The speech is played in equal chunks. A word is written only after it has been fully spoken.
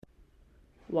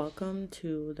Welcome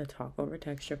to the Talk Over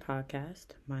Texture podcast.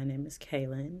 My name is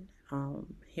Kaylin.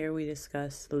 Here we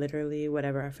discuss literally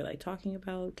whatever I feel like talking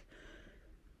about,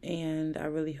 and I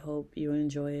really hope you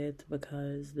enjoy it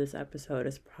because this episode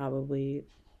is probably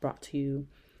brought to you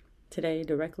today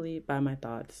directly by my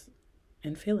thoughts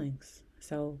and feelings.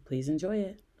 So please enjoy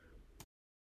it.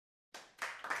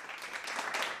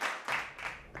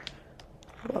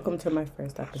 Welcome to my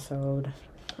first episode.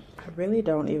 I really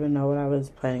don't even know what I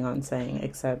was planning on saying,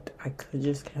 except I could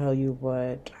just tell you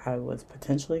what I was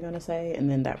potentially going to say, and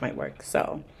then that might work.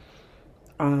 So,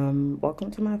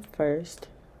 welcome to my first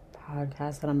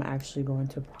podcast that I'm actually going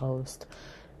to post.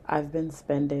 I've been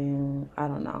spending,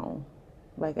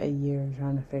 like a year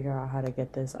trying to figure out how to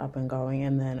get this up and going,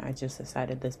 and then I just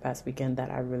decided this past weekend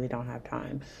that I really don't have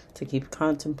time to keep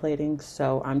contemplating.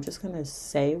 So, I'm just going to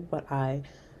say what I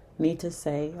need to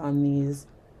say on these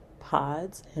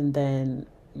pods, and then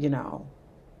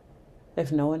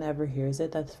if no one ever hears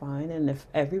it, that's fine, and if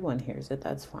everyone hears it,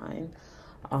 that's fine.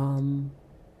 I'm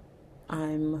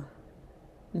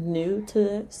new to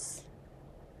this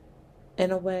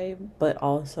in a way, but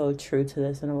also true to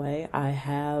this in a way. I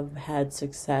have had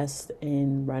success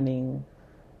in running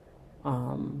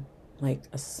like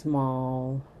a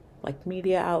small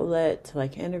media outlet to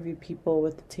interview people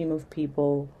with a team of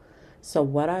people. So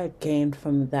what I gained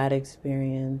from that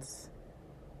experience,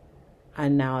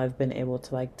 I've been able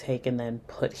to take and then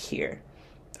put here,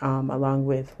 along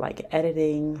with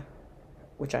editing,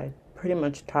 which I pretty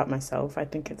much taught myself. I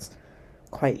think it's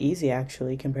quite easy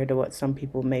actually compared to what some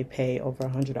people may pay over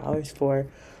 $100 for.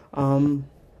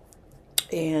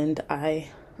 And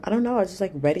I don't know, I was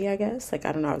just ready, I guess. I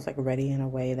don't know, I was ready in a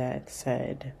way that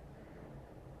said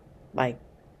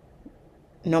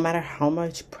no matter how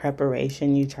much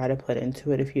preparation you try to put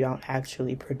into it, if you don't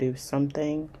actually produce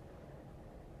something,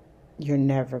 you're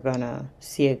never gonna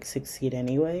see it succeed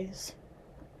anyways.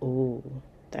 Ooh,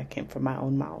 that came from my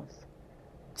own mouth.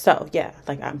 So yeah,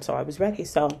 I was ready.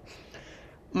 So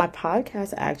my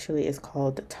podcast actually is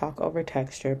called the Talk Over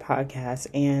Texture podcast,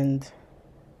 and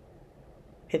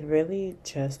it really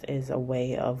just is a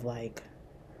way of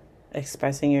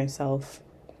expressing yourself,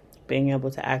 being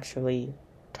able to actually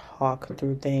talk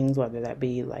through things, whether that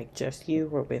be just you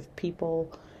or with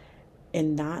people,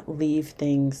 and not leave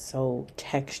things so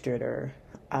textured. Or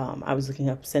I was looking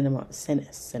up synonyms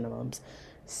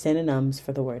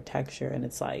for the word texture, and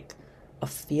it's a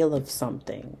feel of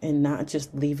something, and not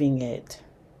just leaving it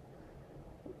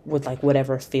with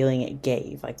whatever feeling it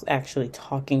gave, actually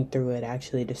talking through it,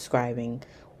 actually describing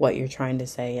what you're trying to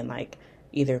say, and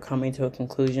either coming to a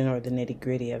conclusion or the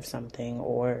nitty-gritty of something,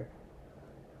 or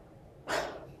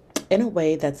in a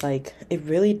way that's it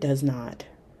really does not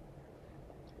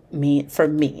mean, for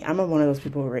me, I'm one of those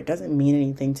people where it doesn't mean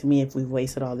anything to me if we've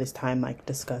wasted all this time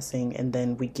discussing, and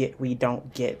then we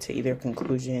don't get to either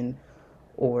conclusion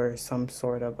or some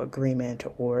sort of agreement,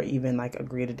 or even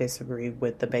agree to disagree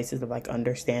with the basis of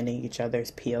understanding each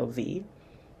other's POV.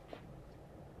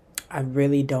 I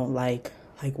really don't like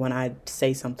when I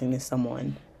say something to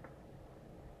someone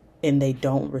and they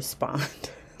don't respond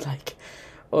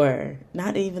or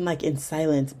not even in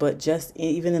silence, but just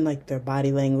even in their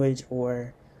body language,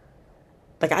 or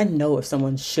I know if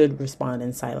someone should respond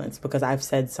in silence because I've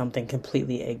said something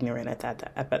completely ignorant at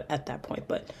that point.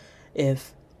 But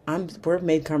if we're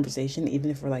mid conversation,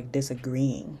 even if we're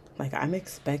disagreeing, I'm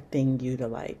expecting you to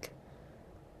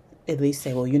at least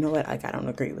say, well, you know what, I don't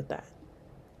agree with that.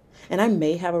 And I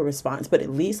may have a response, but at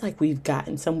least we've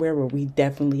gotten somewhere where we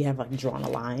definitely have drawn a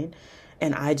line.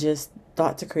 And I just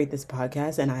thought to create this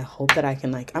podcast, and I hope that I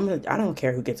can I don't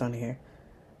care who gets on here.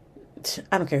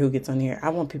 I don't care who gets on here. I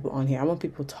want people on here. I want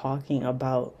people talking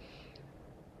about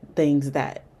things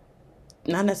that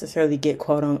not necessarily get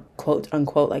quote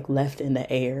unquote left in the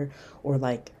air, or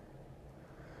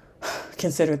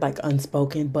considered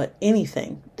unspoken, but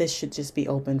anything. This should just be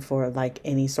open for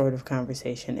any sort of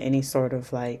conversation, any sort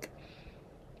of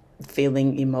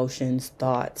feeling, emotions,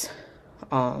 thoughts,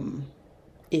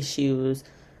 issues,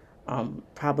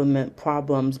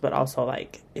 problems, but also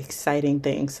exciting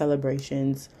things,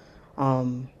 celebrations,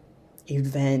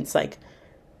 events,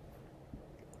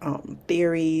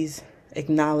 theories,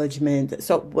 acknowledgement.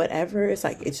 So whatever,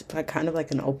 it's kind of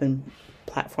an open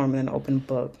platform and an open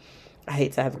book. I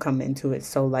hate to have come into it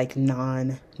so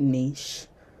non-niche,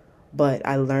 but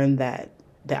I learned that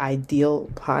the ideal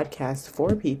podcast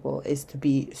for people is to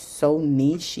be so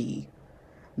niche-y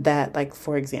that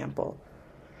for example,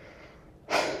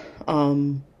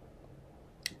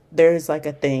 there's a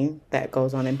thing that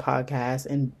goes on in podcasts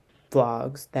and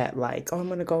vlogs that oh, I'm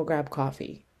gonna go grab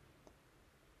coffee.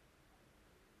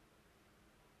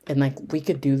 And like we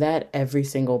could do that every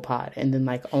single pod. And then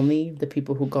like only the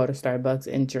people who go to Starbucks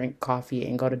and drink coffee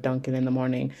and go to Dunkin' in the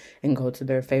morning and go to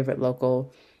their favorite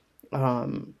local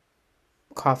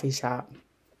coffee shop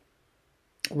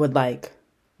would like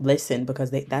listen,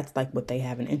 because that's like what they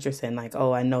have an interest in. Like,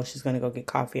 oh, I know she's gonna go get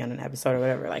coffee on an episode or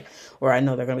whatever, like, or I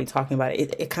know they're gonna be talking about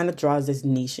it. It kind of draws this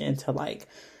niche into like,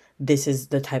 this is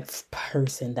the type of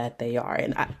person that they are.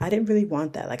 And I didn't really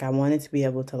want that. Like I wanted to be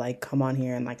able to like come on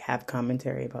here and like have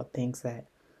commentary about things that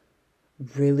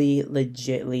really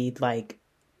legitly like,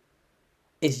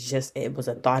 it's just, it was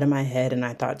a thought in my head and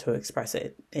I thought to express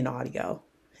it in audio.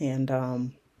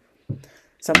 And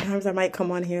sometimes I might come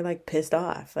on here like pissed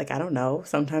off. Like, I don't know.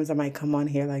 Sometimes I might come on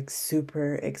here like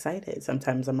super excited.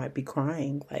 Sometimes I might be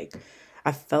crying. Like,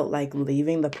 I felt like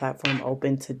leaving the platform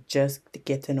open to just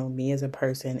get to know me as a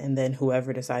person, and then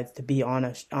whoever decides to be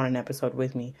on an episode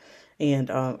with me. And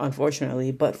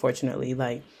unfortunately, but fortunately,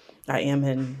 like I am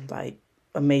in like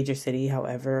a major city.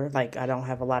 However, like I don't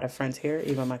have a lot of friends here.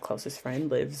 Even my closest friend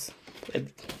lives,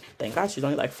 thank God she's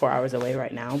only like 4 hours away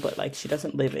right now, but like she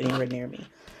doesn't live anywhere near me.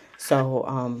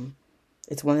 So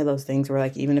it's one of those things where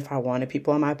like even if I wanted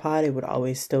people on my pod, it would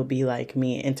always still be like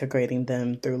me integrating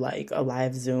them through like a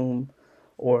live Zoom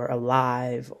or a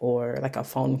live or like a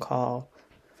phone call.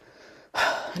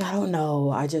 And I don't know.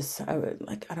 I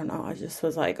don't know. I just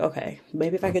was like, okay,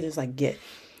 maybe if I could just like get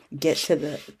to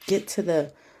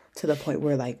the point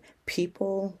where like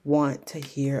people want to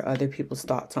hear other people's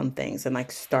thoughts on things, and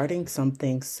like starting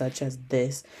something such as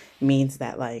this means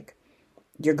that like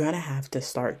you're gonna have to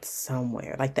start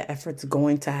somewhere. Like the effort's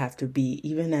going to have to be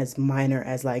even as minor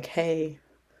as like, hey,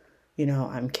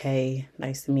 I'm Kay,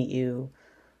 nice to meet you.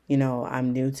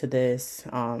 I'm new to this.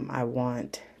 I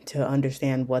want to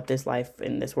understand what this life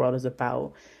in this world is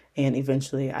about. And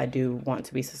eventually I do want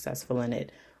to be successful in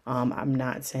it. I'm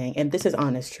not saying, and this is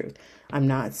honest truth, I'm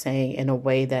not saying in a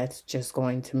way that's just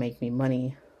going to make me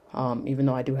money. Even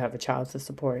though I do have a child to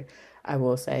support, I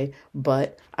will say,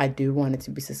 but I do want it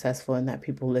to be successful in that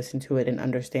people listen to it and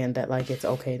understand that like it's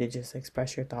okay to just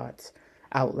express your thoughts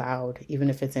out loud, even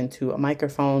if it's into a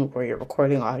microphone where you're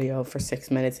recording audio for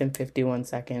 6 minutes and 51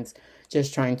 seconds,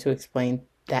 just trying to explain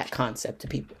that concept to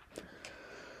people.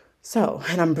 So,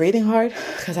 and I'm breathing hard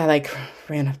because I like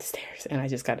ran up the stairs and I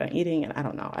just got done eating, and I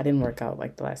don't know, I didn't work out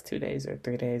like the last 2 days or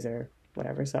 3 days or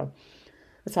whatever. So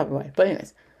that's probably why. But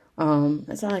anyways,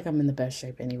 it's not like I'm in the best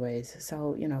shape anyways.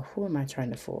 So, who am I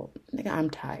trying to fool? Nigga, I'm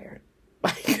tired.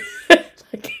 Like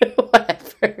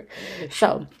whatever.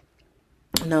 So,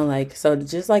 no, like, so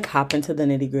just like hop into the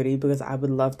nitty gritty, because I would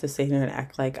love to sit here and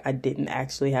act like I didn't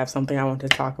actually have something I want to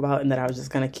talk about and that I was just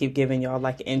going to keep giving y'all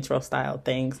like intro style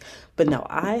things. But no,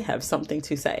 I have something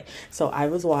to say. So I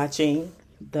was watching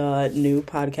the new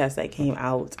podcast that came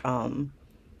out. I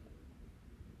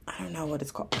don't know what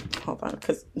it's called. Hold on,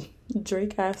 because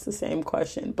Drake asked the same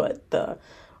question, but the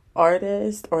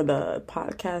artist or the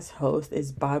podcast host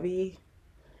is Bobbi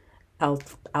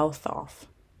Althoff.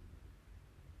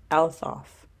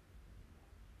 Althoff.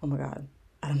 Oh my God.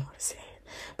 I don't know how to say it.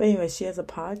 But anyway, she has a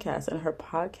podcast, and her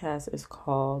podcast is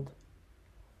called,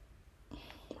 oh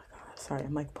my God, sorry,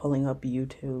 I'm like pulling up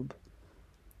YouTube.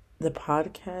 The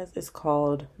podcast is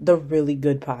called The Really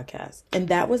Good Podcast. And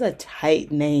that was a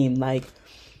tight name. Like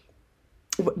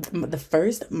my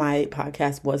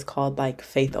podcast was called like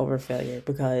Faith Over Failure,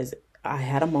 because I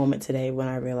had a moment today when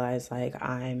I realized like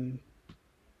I'm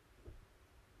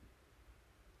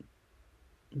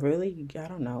really, I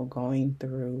don't know, going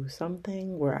through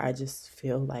something where I just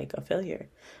feel like a failure.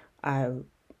 I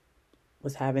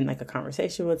was having like a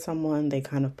conversation with someone. They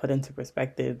kind of put into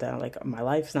perspective that like my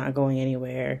life's not going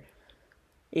anywhere,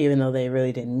 even though they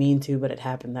really didn't mean to, but it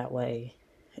happened that way.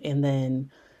 And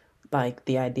then like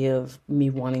the idea of me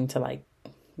wanting to like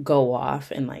go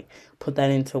off and like put that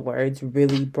into words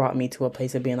really brought me to a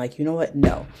place of being like, you know what?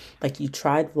 No, like you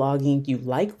tried vlogging, you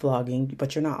like vlogging,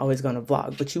 but you're not always going to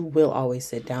vlog, but you will always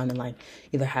sit down and like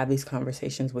either have these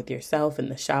conversations with yourself in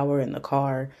the shower, in the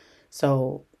car.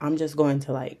 So I'm just going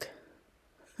to like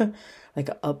like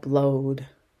upload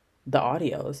the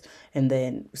audios and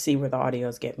then see where the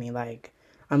audios get me. Like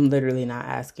I'm literally not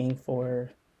asking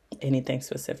for anything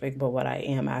specific, but what I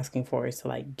am asking for is to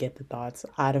like get the thoughts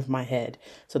out of my head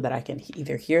so that I can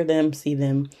either hear them, see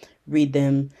them, read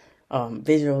them,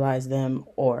 visualize them,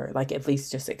 or like at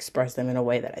least just express them in a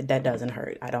way that doesn't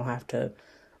hurt. I don't have to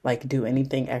like do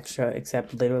anything extra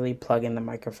except literally plug in the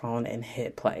microphone and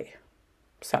hit play.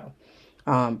 So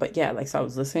but yeah, like, so I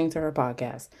was listening to her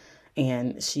podcast,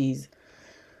 and she's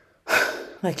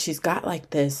got like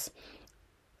this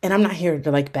and I'm not here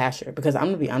to like bash her, because I'm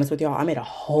gonna be honest with y'all, I made a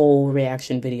whole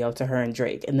reaction video to her and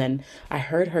Drake. And then I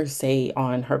heard her say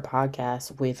on her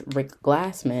podcast with Rick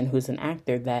Glassman, who's an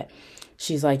actor, that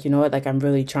she's like, you know what, like I'm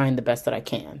really trying the best that I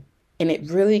can. And it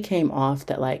really came off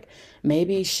that like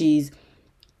maybe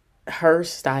her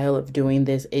style of doing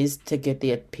this is to get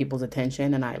the people's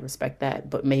attention, and I respect that,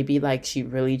 but maybe like she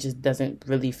really just doesn't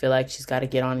really feel like she's got to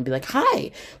get on and be like,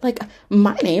 hi, like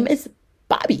my name is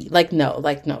Bobby. Like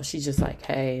no, she's just like,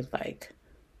 hey, like,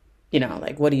 you know,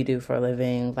 like, what do you do for a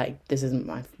living? Like, this is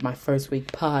my first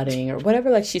week potting or whatever,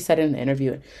 like she said in the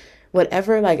interview.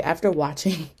 Whatever, like, after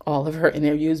watching all of her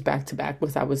interviews back to back,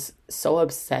 because I was so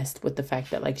obsessed with the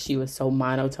fact that like she was so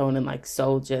monotone and like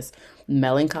so just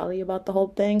melancholy about the whole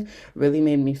thing, really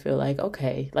made me feel like,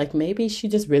 okay, like maybe she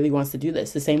just really wants to do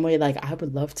this the same way like I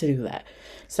would love to do that.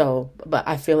 So, but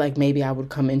I feel like maybe I would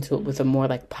come into it with a more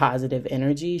like positive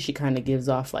energy. She kind of gives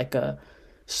off like a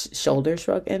shoulder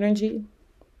shrug energy,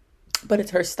 but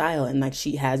it's her style, and like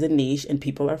she has a niche and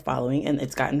people are following, and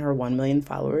it's gotten her 1 million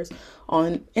followers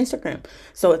on Instagram.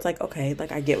 So it's like, okay,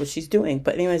 like I get what she's doing.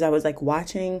 But anyways, I was like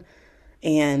watching,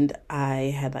 and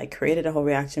I had like created a whole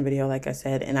reaction video, like I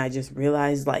said, and I just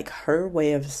realized like her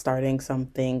way of starting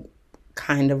something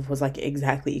kind of was like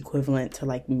exactly equivalent to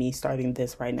like me starting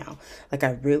this right now. Like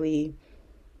I really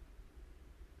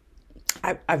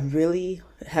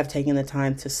have taken the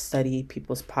time to study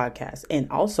people's podcasts and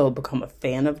also become a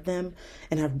fan of them.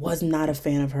 And I was not a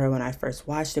fan of her when I first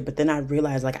watched it, but then I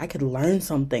realized like I could learn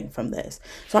something from this.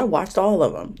 So I watched all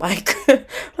of them. Like,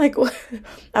 like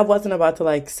I wasn't about to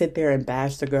like sit there and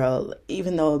bash the girl,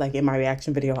 even though like in my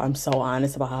reaction video, I'm so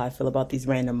honest about how I feel about these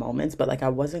random moments, but like I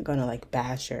wasn't gonna like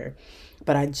bash her,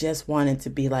 but I just wanted to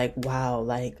be like, wow,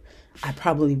 like I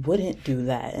probably wouldn't do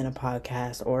that in a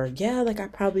podcast, or yeah, like I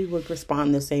probably would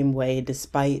respond the same way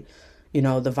despite, you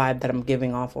know, the vibe that I'm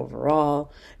giving off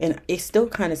overall. And it still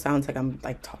kind of sounds like I'm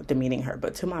like demeaning her,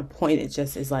 but to my point, it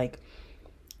just is like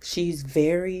she's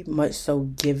very much so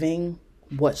giving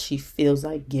what she feels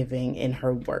like giving in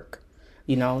her work.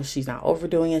 You know, she's not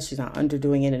overdoing it, she's not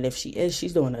underdoing it, and if she is,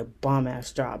 she's doing a bomb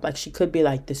ass job. Like she could be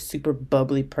like this super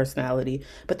bubbly personality,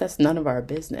 but that's none of our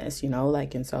business, you know,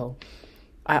 like. And so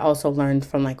I also learned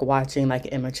from like watching like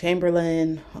Emma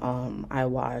Chamberlain. I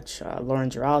watch Lauren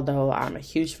Giraldo. I'm a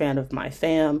huge fan of My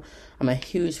Fam. I'm a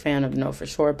huge fan of Know For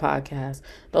Sure podcast.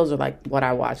 Those are like what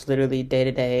I watch literally day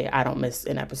to day. I don't miss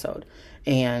an episode.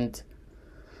 And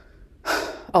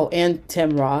oh, and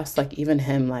Tim Ross, like even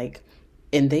him, like,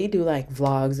 and they do like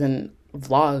vlogs,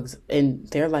 and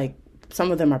they're like, some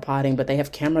of them are potting, but they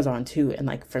have cameras on too. And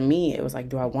like for me, it was like,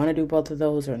 do I want to do both of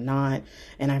those or not?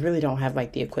 And I really don't have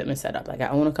like the equipment set up. Like I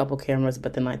own a couple cameras,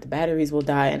 but then like the batteries will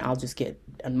die and I'll just get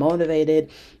unmotivated,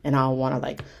 and I'll want to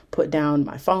like put down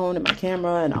my phone and my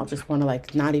camera, and I'll just want to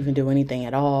like not even do anything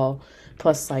at all.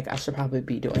 Plus, like I should probably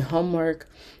be doing homework.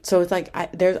 So it's like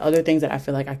there's other things that I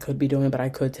feel like I could be doing, but I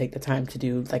could take the time to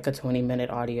do like a 20-minute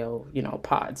audio, you know,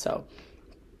 pod. So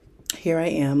here I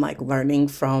am like learning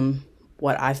from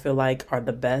what I feel like are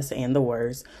the best and the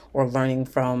worst, or learning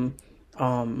from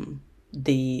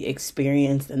the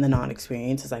experienced and the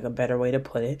non-experienced is like a better way to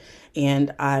put it.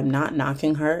 And I'm not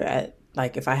knocking her at,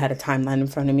 like, if I had a timeline in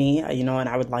front of me, you know, and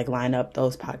I would like line up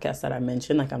those podcasts that I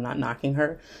mentioned, like I'm not knocking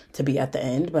her to be at the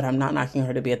end, but I'm not knocking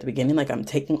her to be at the beginning. Like I'm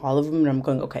taking all of them and I'm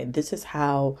going, okay, this is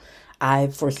how I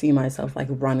foresee myself like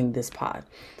running this pod.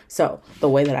 So the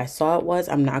way that I saw it was,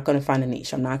 I'm not going to find a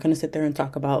niche. I'm not going to sit there and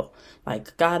talk about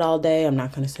like God all day. I'm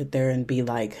not going to sit there and be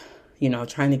like, you know,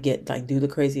 trying to get like do the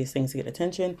craziest things to get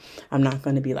attention. I'm not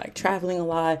going to be like traveling a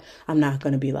lot. I'm not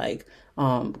going to be like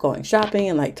going shopping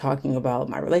and like talking about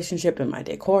my relationship and my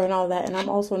decor and all that. And I'm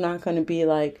also not going to be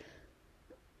like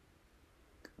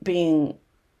being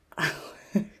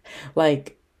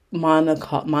like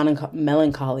melancholy.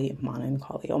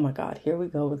 Oh my God, here we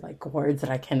go with like words that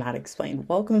I cannot explain.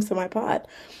 Welcome to my pod.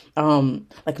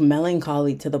 Like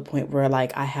melancholy to the point where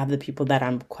like I have the people that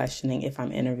I'm questioning, if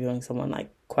I'm interviewing someone,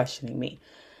 like questioning me.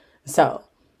 So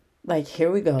like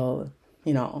here we go,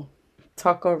 you know,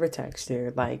 talk over text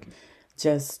here, like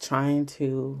just trying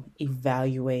to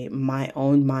evaluate my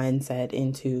own mindset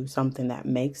into something that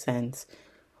makes sense.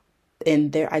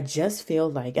 And there, I just feel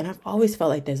like, and I've always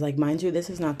felt like this, like, mind you, this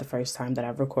is not the first time that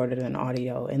I've recorded an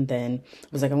audio and then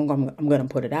was like, I'm going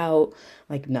to put it out.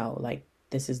 Like, no, like,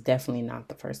 this is definitely not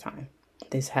the first time.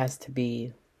 This has to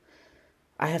be,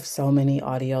 I have so many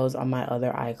audios on my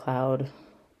other iCloud.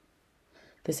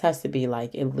 This has to be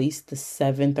like at least the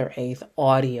 7th or 8th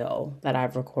audio that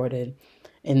I've recorded.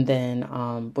 And then,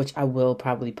 which I will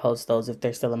probably post those if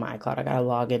they're still in my iCloud. I got to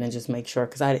log in and just make sure,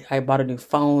 because I bought a new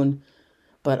phone.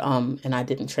 But and I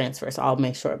didn't transfer, so I'll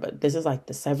make sure. But this is like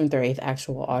the 7th or 8th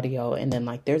actual audio, and then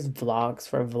like there's vlogs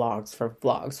for vlogs for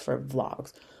vlogs for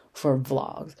vlogs for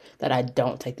vlogs that I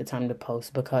don't take the time to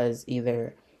post because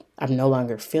either I'm no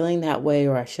longer feeling that way,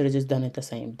 or I should have just done it the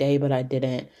same day, but I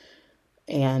didn't.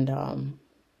 And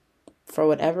for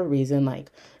whatever reason,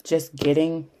 like just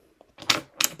getting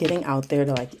out there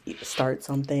to like start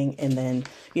something and then,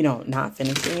 you know, not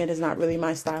finishing it is not really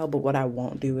my style. But what I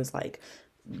won't do is like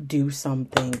do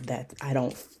something that I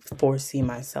don't foresee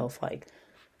myself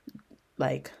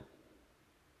like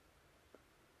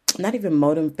not even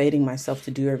motivating myself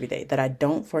to do every day, that I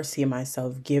don't foresee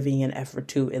myself giving an effort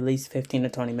to at least 15 to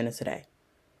 20 minutes a day.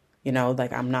 You know,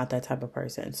 like I'm not that type of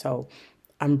person. So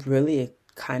I'm really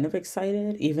kind of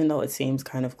excited, even though it seems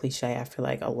kind of cliche. I feel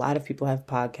like a lot of people have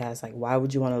podcasts. Like, why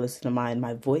would you want to listen to mine?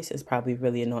 My voice is probably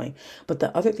really annoying. But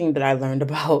the other thing that I learned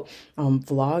about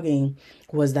vlogging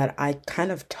was that I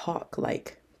kind of talk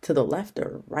like to the left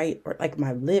or right, or like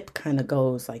my lip kind of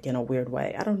goes like in a weird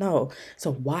way. I don't know.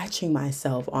 So watching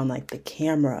myself on like the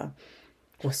camera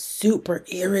was super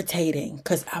irritating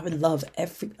because I would love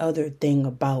every other thing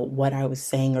about what I was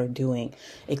saying or doing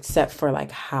except for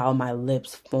like how my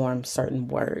lips form certain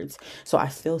words. So I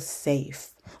feel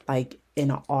safe like in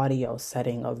an audio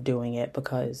setting of doing it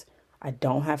because I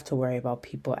don't have to worry about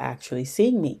people actually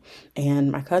seeing me.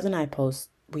 And my cousin and I post,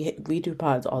 we do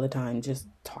pods all the time, just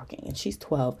talking, and she's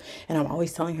 12, and I'm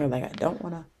always telling her like I don't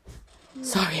want to.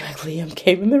 Sorry, like Liam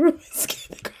came in the room and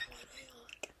scared the crap out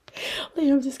of me.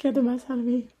 Liam just scared the mess out of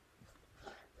me.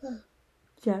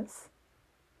 Yes.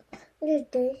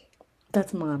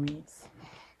 That's mommy's.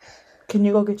 Can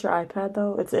you go get your iPad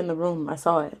though? It's in the room. I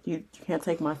saw it. You can't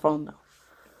take my phone though.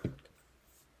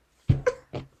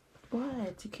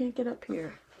 What? You can't get up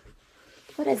here.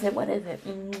 What is it?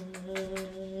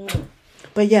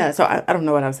 But yeah, so I don't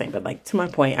know what I was saying, but like to my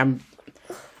point, I'm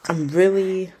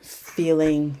really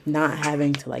feeling not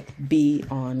having to like be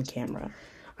on camera.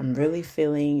 I'm really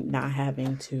feeling not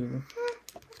having to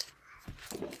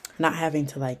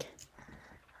like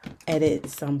edit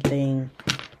something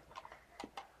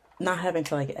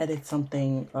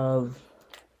of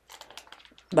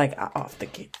like off the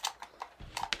key.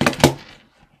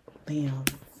 Damn.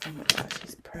 Oh my gosh,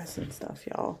 he's pressing stuff,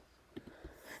 y'all.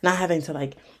 Not having to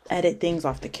like edit things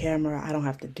off the camera. I don't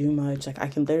have to do much. Like I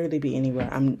can literally be anywhere.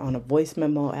 I'm on a voice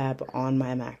memo app on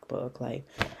my MacBook. Like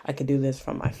I could do this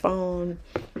from my phone.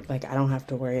 Like I don't have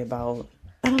to worry about,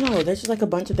 I don't know. There's just like a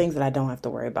bunch of things that I don't have to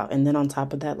worry about. And then on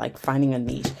top of that, like finding a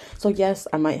niche. So yes,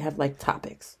 I might have like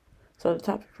topics. So the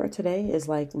topic for today is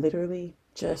like literally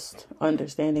just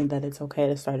understanding that it's okay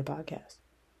to start a podcast.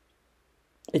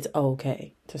 It's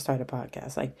okay to start a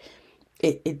podcast. Like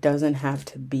it doesn't have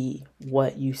to be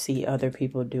what you see other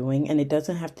people doing. And it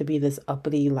doesn't have to be this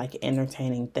uppity, like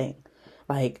entertaining thing.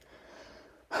 Like,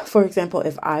 for example,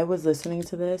 if I was listening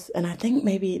to this, and I think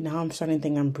maybe now I'm starting to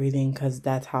think I'm breathing because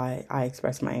that's how I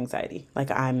express my anxiety.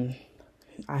 Like I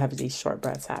have these short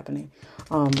breaths happening.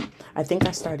 I think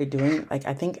I started doing, like,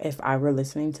 I think if I were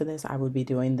listening to this, I would be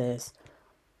doing this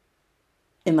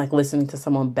and like listening to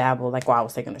someone babble, like while I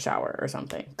was taking a shower or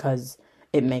something, because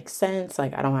it makes sense.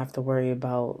 Like I don't have to worry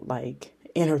about like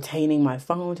entertaining my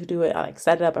phone to do it. I like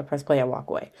set it up, I press play, I walk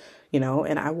away, you know.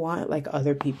 And I want like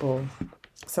other people,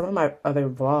 some of my other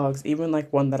vlogs, even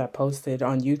like one that I posted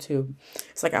on YouTube,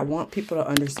 it's like I want people to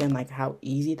understand like how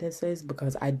easy this is,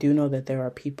 because I do know that there are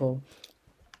people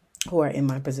who are in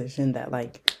my position that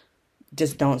like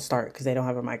just don't start because they don't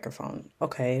have a microphone.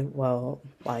 Okay, well,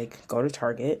 like go to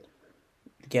Target,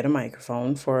 get a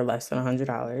microphone for less than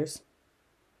 $100.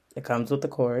 It comes with the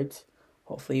cords.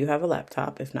 Hopefully you have a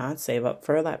laptop. If not, save up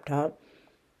for a laptop.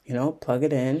 You know, plug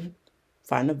it in,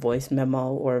 find a voice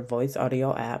memo or a voice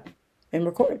audio app, and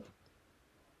record.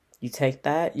 You take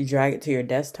that, you drag it to your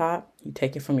desktop. You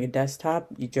take it from your desktop,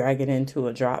 you drag it into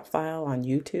a drop file on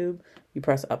YouTube. You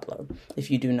press upload if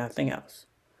you do nothing else.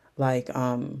 Like,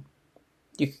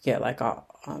 you could get like a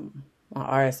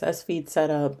RSS feed set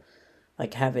up.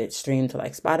 Like have it streamed to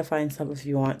like Spotify and stuff if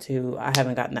you want to. I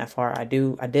haven't gotten that far. I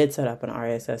did set up an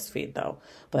RSS feed though,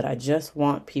 but I just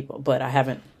want people, but I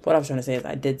haven't, what I was trying to say is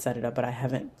I did set it up, but I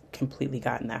haven't completely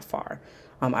gotten that far.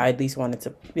 I at least wanted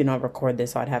to, you know, record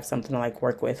this so I'd have something to like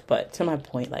work with. But to my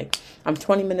point, like I'm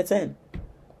 20 minutes in,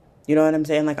 you know what I'm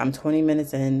saying? Like I'm 20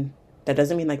 minutes in. That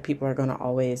doesn't mean like people are going to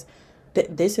always,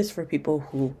 this is for people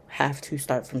who have to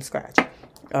start from scratch.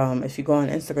 If you go on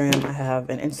Instagram, I have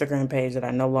an Instagram page that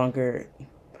I no longer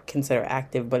consider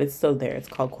active, but it's still there. It's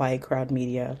called Quiet Crowd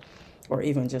Media, or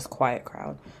even just Quiet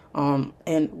Crowd.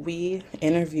 And we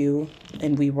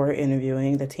were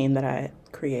interviewing the team that I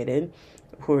created,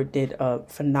 who did a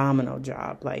phenomenal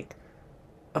job. Like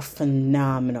a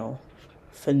phenomenal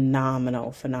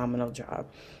job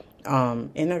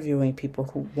interviewing people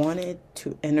who wanted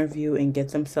to interview and get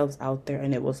themselves out there,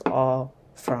 and it was all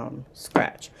from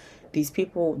scratch. These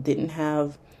people didn't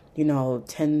have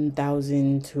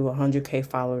 10,000 to 100K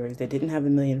followers. They didn't have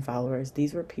 1 million followers.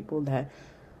 These were people that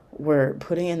were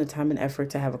putting in the time and effort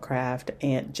to have a craft,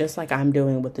 and just like I'm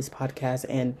doing with this podcast,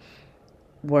 and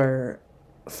were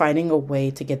finding a way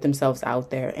to get themselves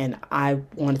out there, and I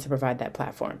wanted to provide that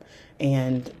platform.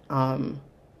 And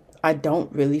I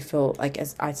don't really feel like,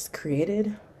 as I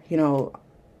created,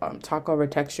 Talk Over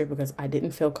Texture, because I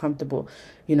didn't feel comfortable,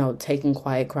 taking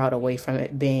Quiet Crowd away from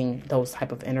it being those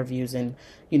type of interviews, and,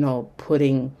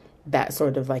 putting that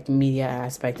sort of like media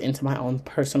aspect into my own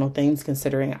personal things,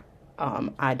 considering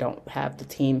I don't have the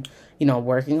team,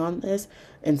 working on this.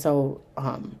 And so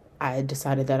I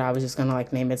decided that I was just going to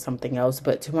like name it something else.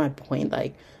 But to my point,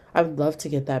 like, I would love to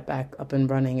get that back up and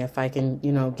running if I can,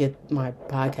 get my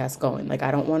podcast going. Like, I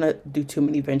don't want to do too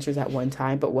many ventures at one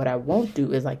time, but what I won't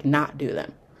do is like not do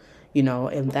them,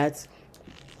 and that's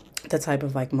the type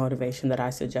of like motivation that I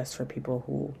suggest for people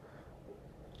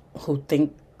who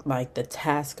think like the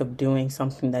task of doing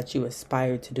something that you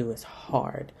aspire to do is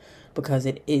hard, because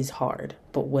it is hard.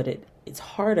 But it's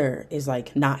harder is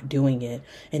like not doing it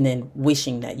and then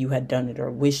wishing that you had done it, or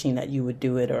wishing that you would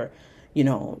do it, or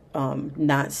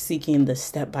not seeking the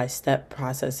step-by-step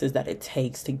processes that it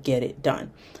takes to get it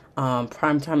done.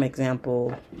 Primetime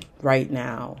example right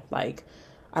now, like,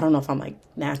 I don't know if I'm like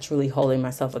naturally holding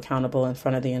myself accountable in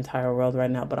front of the entire world right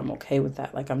now, but I'm okay with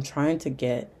that. Like, I'm trying to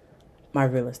get my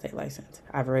real estate license.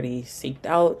 I've already seeked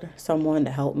out someone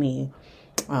to help me.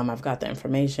 I've got the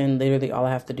information. Literally all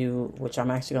I have to do, which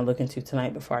I'm actually going to look into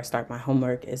tonight before I start my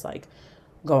homework, is like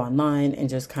go online and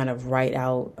just kind of write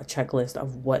out a checklist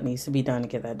of what needs to be done to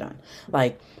get that done.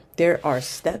 Like, there are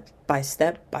step by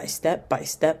step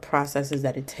processes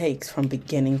that it takes from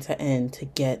beginning to end to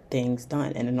get things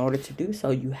done. And in order to do so,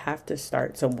 you have to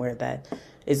start somewhere that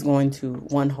is going to,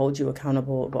 one, hold you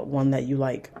accountable, but one that you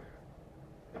like.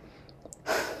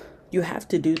 You have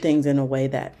to do things in a way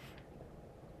that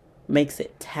makes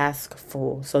it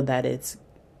taskful so that it's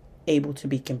able to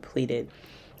be completed.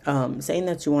 Saying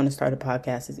that you want to start a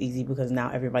podcast is easy because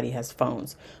now everybody has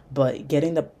phones, but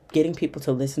getting people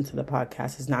to listen to the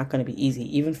podcast is not going to be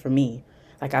easy. Even for me,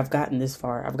 like, I've gotten this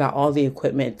far. I've got all the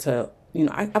equipment to,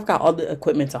 I've got all the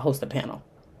equipment to host a panel.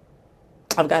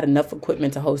 I've got enough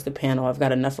equipment to host a panel. I've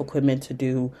got enough equipment to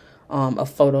do a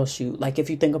photo shoot. Like, if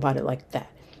you think about it like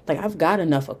that, like, I've got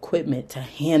enough equipment to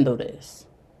handle this.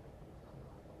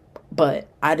 But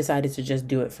I decided to just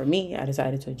do it for me. I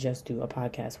decided to just do a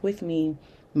podcast with me,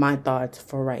 my thoughts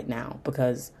for right now.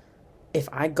 Because if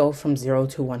I go from 0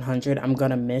 to 100, I'm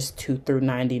going to miss 2 through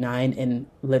 99 and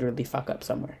literally fuck up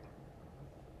somewhere.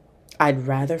 I'd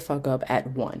rather fuck up at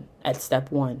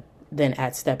step 1, than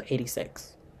at step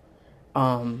 86.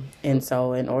 And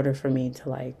so in order for me to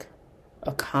like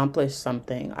accomplish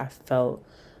something, I felt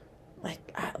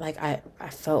I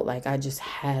felt like I just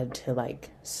had to like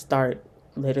start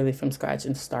literally from scratch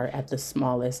and start at the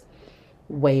smallest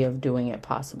way of doing it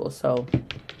possible. So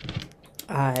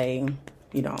I,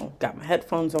 got my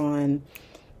headphones on,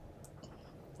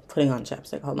 putting on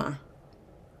chapstick. Hold on.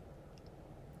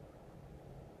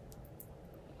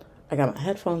 I got my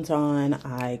headphones on.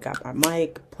 I got my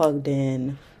mic plugged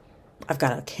in. I've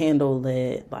got a candle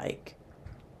lit. Like,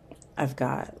 I've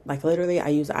got, like, literally, I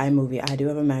use iMovie. I do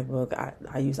have a MacBook.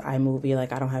 I use iMovie.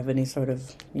 Like, I don't have any sort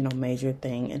of, major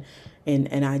thing.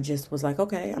 And I just was like,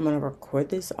 okay, I'm going to record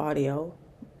this audio.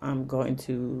 I'm going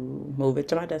to move it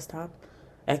to my desktop,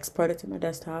 export it to my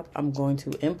desktop. I'm going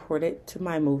to import it to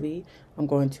my movie. I'm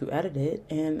going to edit it,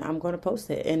 and I'm going to post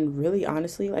it. And really,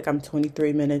 honestly, like, I'm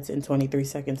 23 minutes and 23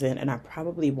 seconds in, and I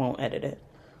probably won't edit it.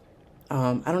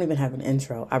 I don't even have an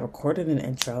intro. I recorded an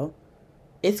intro.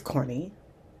 It's corny.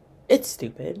 It's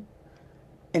stupid.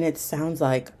 And it sounds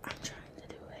like I'm trying to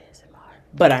do ASMR,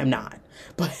 but I'm not.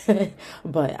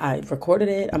 But I recorded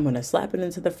it. I'm going to slap it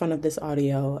into the front of this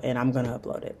audio, and I'm going to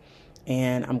upload it.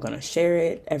 And I'm going to share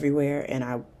it everywhere. And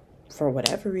I, for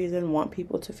whatever reason, want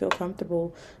people to feel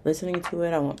comfortable listening to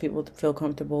it. I want people to feel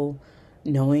comfortable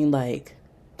knowing, like,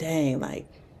 dang, like,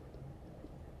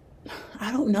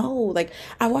 I don't know. Like,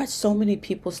 I watched so many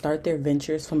people start their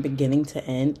ventures from beginning to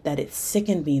end that it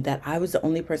sickened me that I was the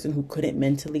only person who couldn't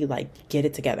mentally, like, get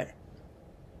it together.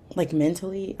 Like,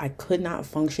 mentally, I could not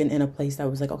function in a place that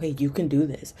was like, okay, you can do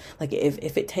this. Like,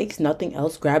 if it takes nothing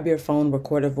else, grab your phone,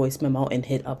 record a voice memo, and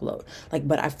hit upload. Like,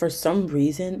 but for some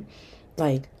reason,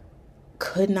 like,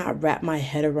 could not wrap my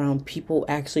head around people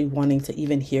actually wanting to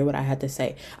even hear what I had to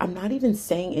say. I'm not even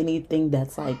saying anything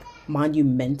that's like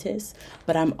monumentous,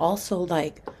 but I'm also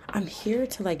like, I'm here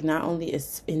to like not only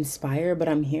inspire, but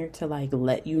I'm here to like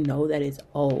let you know that it's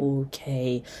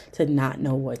okay to not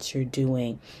know what you're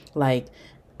doing. Like,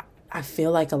 I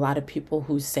feel like a lot of people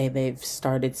who say they've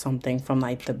started something from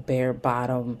like the bare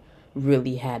bottom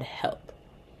really had help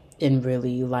and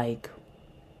really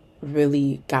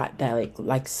got that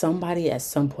like somebody at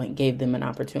some point gave them an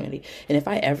opportunity. And if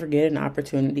I ever get an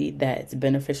opportunity that's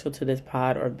beneficial to this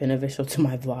pod or beneficial to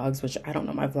my vlogs, which I don't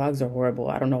know, my vlogs are horrible,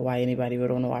 I don't know why anybody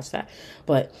would want to watch that,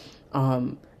 but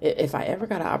if I ever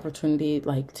got an opportunity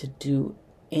like to do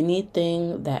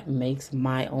anything that makes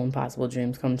my own possible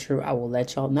dreams come true, I will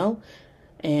let y'all know,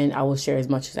 and I will share as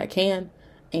much as I can,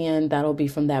 and that'll be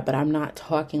from that. But I'm not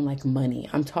talking like money.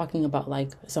 I'm talking about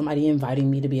like somebody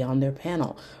inviting me to be on their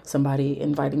panel, somebody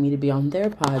inviting me to be on their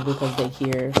pod because they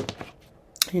hear,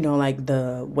 like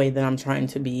the way that I'm trying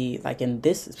to be like in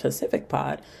this specific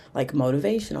pod, like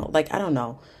motivational. Like, I don't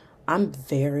know. I'm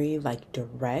very like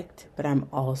direct, but I'm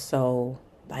also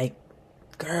like,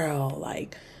 girl,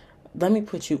 like, let me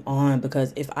put you on,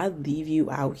 because if I leave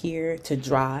you out here to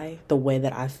dry the way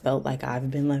that I felt like I've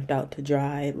been left out to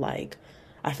dry, like,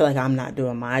 I feel like I'm not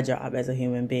doing my job as a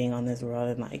human being on this world.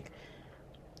 And like,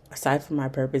 aside from my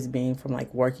purpose being from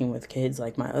like working with kids,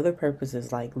 like my other purpose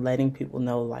is like letting people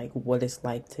know like what it's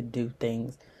like to do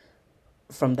things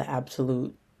from the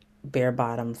absolute bare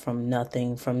bottom, from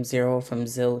nothing, from zero, from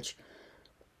zilch,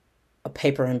 a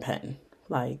paper and pen.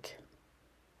 Like,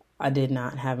 I did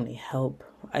not have any help.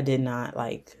 I did not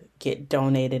like get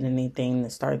donated anything to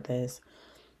start this.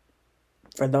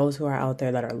 For those who are out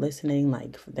there that are listening,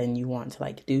 like, then you want to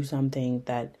like do something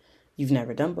that you've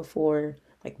never done before,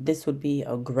 like, this would be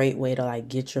a great way to like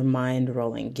get your mind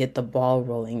rolling, get the ball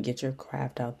rolling, get your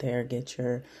craft out there, get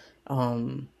your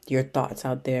thoughts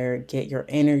out there, get your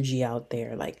energy out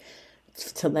there, like,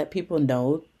 to let people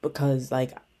know. Because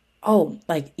like, oh,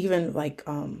 like, even like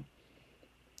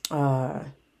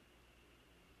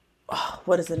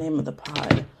what is the name of the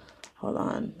pod? Hold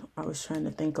on. I was trying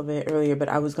to think of it earlier, but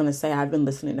I was going to say I've been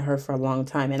listening to her for a long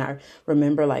time. And I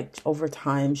remember like over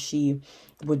time, she'd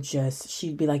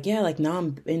be like, yeah, like now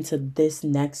I'm into this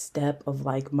next step of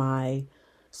like my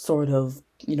sort of,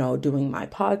 doing my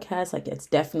podcast. Like, it's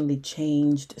definitely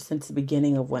changed since the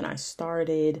beginning of when I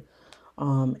started.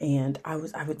 And I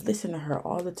would listen to her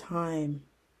all the time.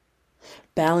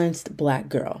 Balanced Black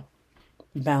Girl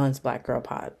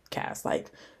podcast. Like,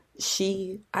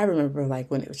 I remember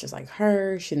like when it was just like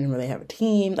her, she didn't really have a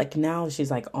team. Like, now she's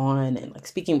like on and like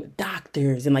speaking with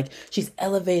doctors, and like she's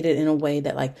elevated in a way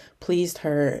that like pleased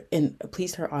her and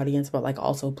pleased her audience, but like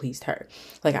also pleased her.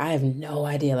 Like, I have no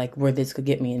idea like where this could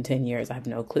get me in 10 years. I have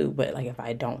no clue. But like, if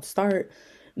I don't start,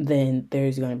 then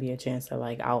there's going to be a chance that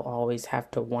like I'll always have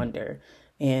to wonder.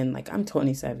 And like, I'm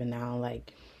 27 now.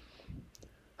 Like,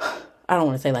 I don't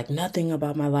want to say like nothing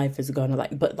about my life is gonna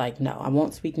like, but like, no, I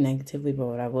won't speak negatively. But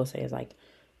what I will say is like,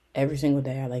 every single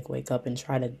day I like wake up and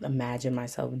try to imagine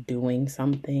myself doing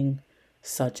something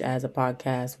such as a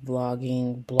podcast,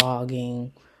 vlogging,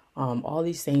 blogging, all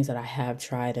these things that I have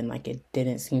tried and like it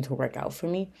didn't seem to work out for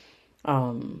me.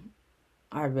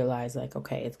 I realized like,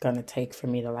 okay, it's gonna take for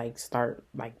me to like start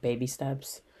like baby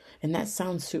steps. And that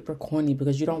sounds super corny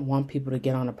because you don't want people to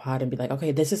get on a pod and be like,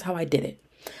 okay, this is how I did it.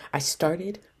 I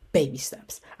started baby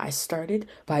steps. I started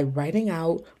by writing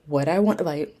out what I want.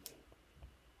 Like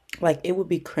it would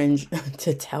be cringe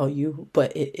to tell you,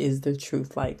 but it is the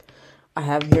truth. Like, I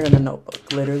have here in a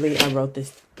notebook, literally, I wrote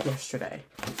this yesterday.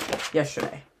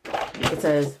 It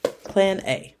says plan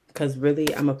A, because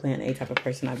really I'm a plan A type of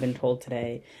person. I've been told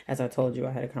today, as I told you,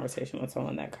 I had a conversation with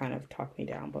someone that kind of talked me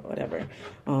down, but whatever.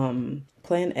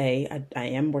 Plan A, I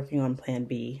am working on plan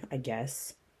B, I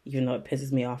guess, even though it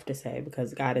pisses me off to say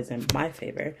because God is in my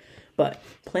favor. But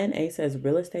plan A says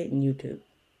real estate and YouTube.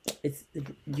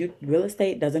 Real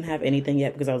estate doesn't have anything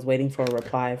yet because I was waiting for a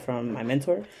reply from my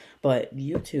mentor. But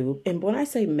YouTube, and when I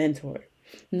say mentor,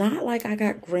 not like I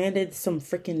got granted some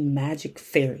freaking magic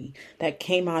fairy that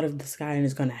came out of the sky and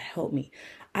is going to help me.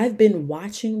 I've been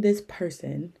watching this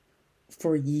person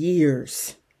for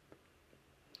years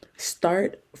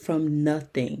start from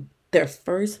nothing. Their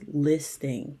first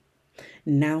listing,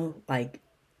 now like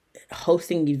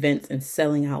hosting events and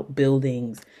selling out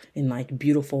buildings and like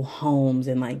beautiful homes,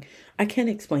 and like, I can't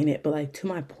explain it, but like, to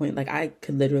my point, like, I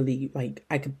could literally like,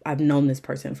 I've known this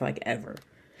person for like ever,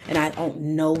 and I don't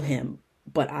know him,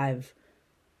 but I've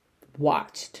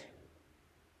watched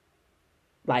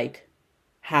like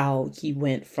how he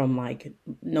went from like,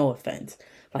 no offense,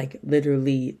 like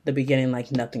literally the beginning,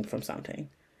 like nothing from something.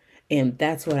 And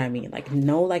that's what I mean. Like,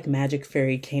 no, like, magic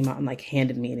fairy came out and like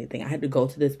handed me anything. I had to go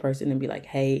to this person and be like,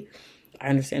 hey, I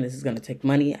understand this is going to take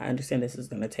money. I understand this is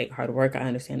going to take hard work. I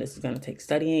understand this is going to take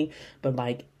studying. But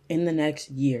like, in the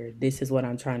next year, this is what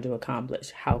I'm trying to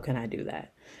accomplish. How can I do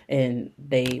that? And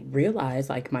they realized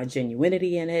like my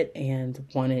genuinity in it and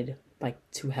wanted like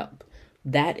to help.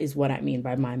 That is what I mean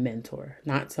by my mentor,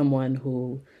 not someone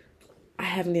who I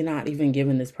haven't not even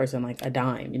given this person like a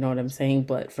dime. You know what I'm saying?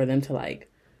 But for them to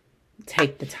like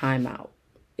take the time out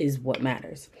is what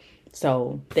matters.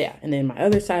 So yeah, and then my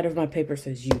other side of my paper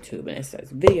says YouTube, and it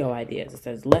says video ideas, it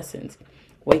says lessons,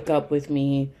 wake up with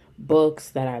me, books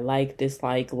that I like,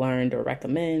 dislike, learned, or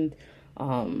recommend.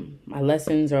 My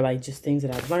lessons are like just things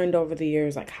that I've learned over the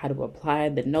years, like how to apply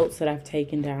the notes that I've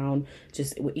taken down,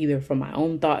 just either from my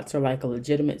own thoughts or like a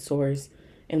legitimate source.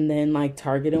 And then like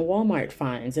Target and Walmart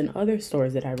finds and other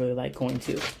stores that I really like going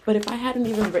to. But if I hadn't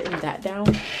even written that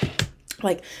down,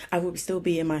 like I would still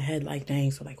be in my head like,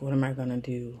 dang, so like what am I gonna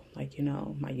do, like, you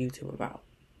know, my YouTube about?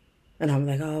 And I'm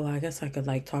like, oh, I guess I could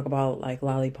like talk about like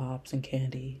lollipops and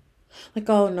candy. Like,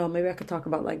 oh no, maybe I could talk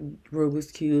about like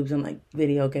Rubik's cubes and like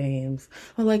video games.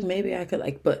 Or like maybe I could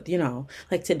like, but you know,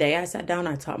 like today I sat down,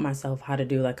 I taught myself how to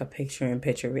do like a picture in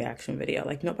picture reaction video.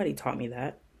 Like nobody taught me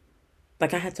that.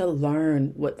 Like I had to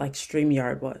learn what like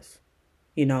StreamYard was.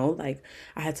 You know, like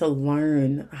I had to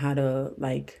learn how to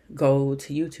like go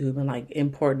to YouTube and like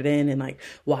import it in and like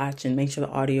watch and make sure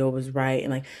the audio was right.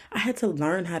 And like I had to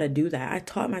learn how to do that. I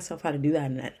taught myself how to do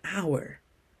that in an hour.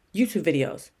 YouTube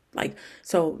videos. Like,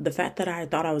 so the fact that I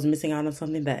thought I was missing out on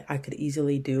something that I could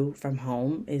easily do from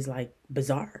home is like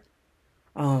bizarre.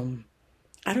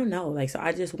 I don't know. Like, so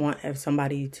I just want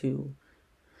somebody to,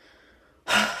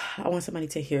 I want somebody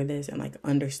to hear this and like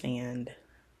understand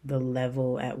the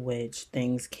level at which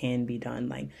things can be done.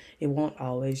 Like it won't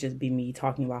always just be me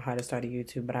talking about how to start a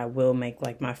YouTube, but I will make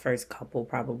like my first couple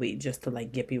probably just to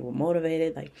like get people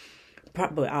motivated. Like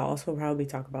probably I'll also probably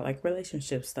talk about like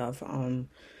relationship stuff.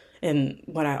 And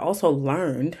what I also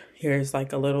learned, here's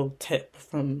like a little tip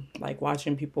from like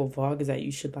watching people vlog, is that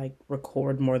you should like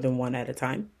record more than one at a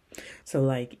time. So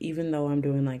like even though I'm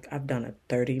doing like I've done a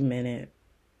 30-minute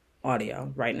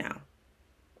audio right now,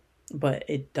 but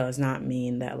it does not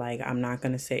mean that like I'm not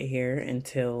going to sit here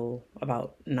until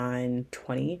about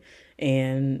 9:20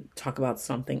 and talk about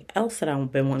something else that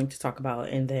I've been wanting to talk about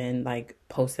and then like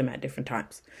post them at different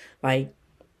times. Like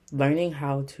learning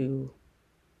how to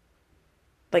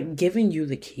like giving you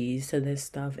the keys to this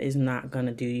stuff is not going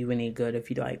to do you any good if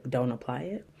you like don't apply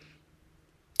it.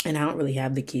 And I don't really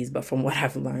have the keys, but from what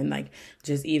I've learned, like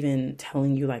just even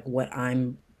telling you like what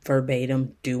I'm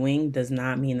verbatim doing does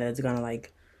not mean that it's going to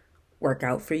like work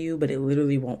out for you, but it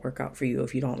literally won't work out for you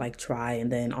if you don't like try and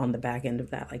then on the back end of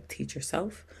that like teach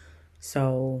yourself.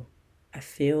 So I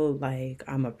feel like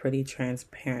I'm a pretty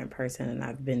transparent person, and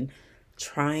I've been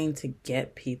trying to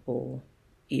get people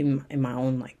even in my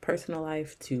own like personal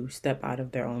life to step out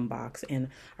of their own box, and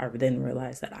I then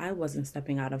realized that I wasn't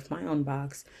stepping out of my own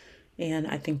box, and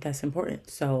I think that's important.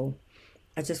 So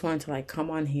I just wanted to like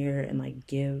come on here and like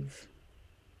give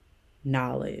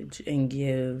knowledge and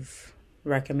give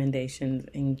recommendations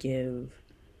and give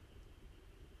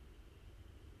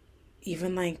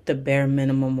even like the bare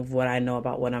minimum of what I know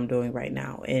about what I'm doing right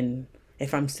now. And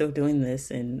if I'm still doing this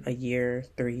in a year,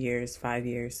 3 years, 5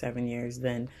 years, 7 years,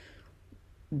 then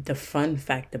the fun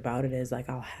fact about it is like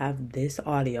I'll have this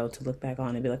audio to look back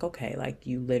on and be like, okay, like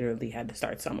you literally had to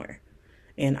start somewhere.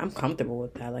 And I'm comfortable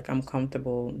with that. Like I'm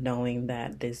comfortable knowing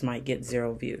that this might get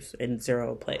 0 views and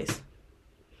 0 plays,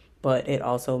 but it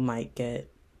also might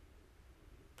get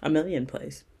a million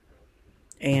plays.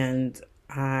 And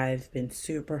I've been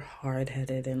super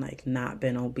hard-headed and like not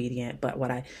been obedient. But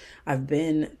I've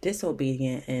been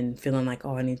disobedient and feeling like,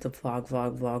 oh, I need to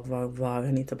vlog.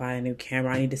 I need to buy a new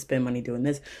camera. I need to spend money doing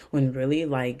this. When really,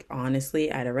 like, honestly,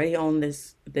 I'd already owned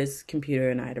this computer,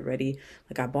 and I'd already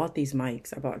like I bought these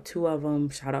mics. I bought 2 of them.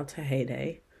 Shout out to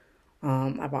Heyday.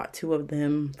 I bought 2 of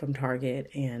them from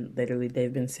Target, and literally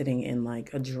they've been sitting in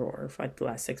like a drawer for like the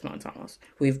last 6 months almost.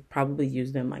 We've probably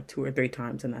used them like 2 or 3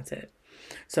 times, and that's it.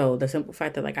 So the simple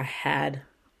fact that like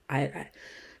I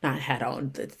not had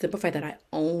owned, the simple fact that I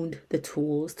owned the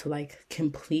tools to like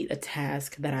complete a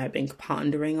task that I've been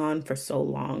pondering on for so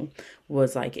long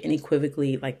was like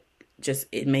unequivocally like just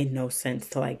it made no sense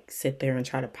to like sit there and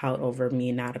try to pout over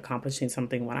me not accomplishing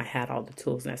something when I had all the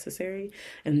tools necessary.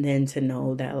 And then to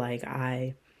know that like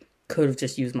I could have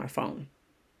just used my phone.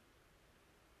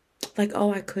 Like,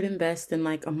 oh, I could invest in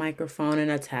like a microphone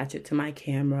and attach it to my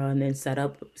camera and then set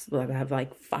up like I have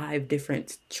like 5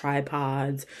 different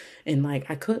tripods, and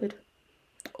like I could.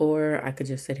 Or I could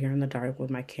just sit here in the dark with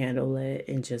my candle lit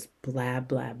and just blab,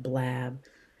 blab, blab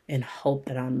and hope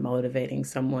that I'm motivating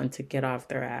someone to get off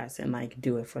their ass and like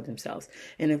do it for themselves.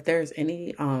 And if there's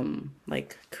any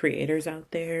like creators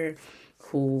out there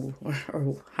who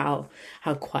or how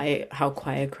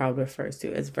quiet crowd refers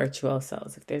to as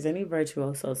virtuosos. If there's any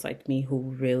virtuosos like me who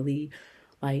really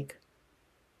like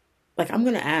I'm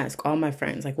gonna ask all my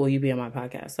friends, like, will you be on my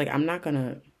podcast? Like I'm not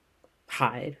gonna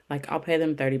hide. Like I'll pay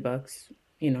them $30,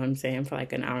 you know what I'm saying, for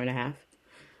like an hour and a half.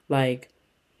 Like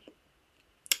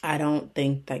I don't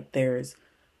think like there's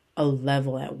a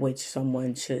level at which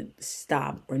someone should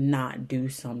stop or not do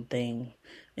something.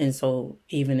 And so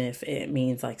even if it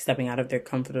means like stepping out of their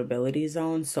comfortability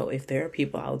zone. So if there are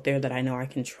people out there that I know I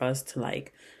can trust to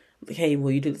like, hey,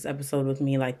 will you do this episode with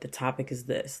me? Like the topic is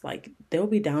this, like they'll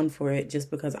be down for it just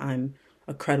because I'm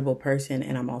a credible person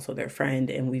and I'm also their friend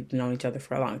and we've known each other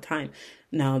for a long time.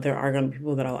 Now there are going to be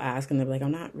people that I'll ask and they'll be like,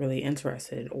 I'm not really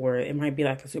interested, or it might be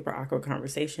like a super awkward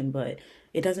conversation, but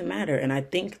it doesn't matter. And I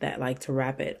think that like to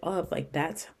wrap it up, like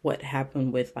that's what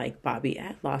happened with like Bobby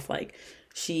Atloff. Like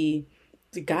she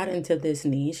got into this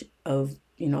niche of,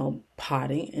 you know,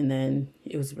 potting, and then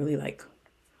it was really like,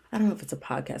 I don't know if it's a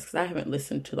podcast because I haven't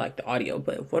listened to like the audio,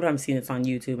 but what I'm seeing it's on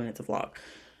YouTube and it's a vlog.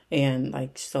 And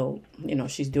like, so, you know,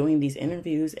 she's doing these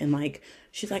interviews and like,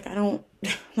 she's like, I don't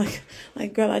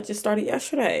like, girl, I just started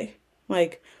yesterday.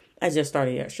 Like, I just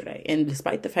started yesterday. And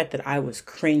despite the fact that I was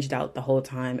cringed out the whole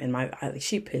time and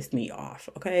she pissed me off.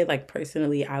 Okay. Like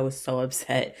personally, I was so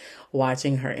upset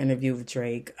watching her interview with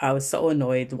Drake. I was so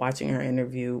annoyed watching her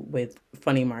interview with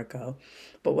Funny Marco.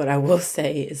 But what I will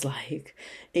say is like,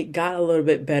 it got a little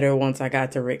bit better once I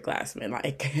got to Rick Glassman.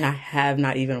 Like I have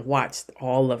not even watched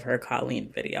all of her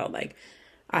Colleen video. Like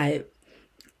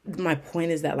my point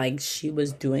is that like she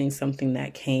was doing something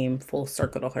that came full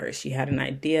circle to her. She had an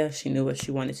idea. She knew what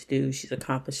she wanted to do. She's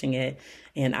accomplishing it.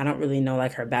 And I don't really know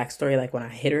like her backstory. Like when I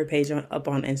hit her page up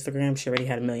on Instagram, she already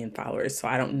had 1 million followers. So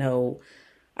I don't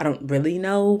really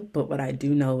know, but what I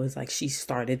do know is like she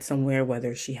started somewhere,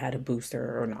 whether she had a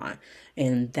booster or not.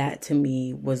 And that to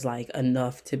me was like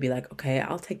enough to be like, okay,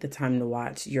 I'll take the time to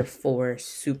watch your 4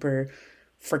 super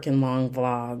freaking long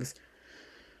vlogs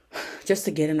just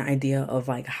to get an idea of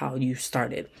like how you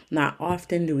started. Not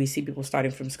often do we see people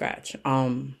starting from scratch.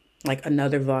 Like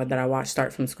another vlog that I watched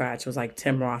start from scratch was like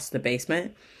Tim Ross, The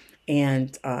Basement.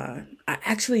 And I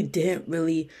actually didn't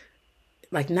really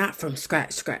like, not from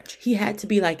scratch. He had to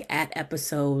be like at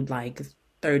episode like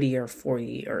 30 or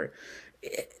 40, or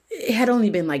it had only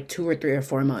been like 2 or 3 or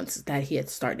 4 months that he had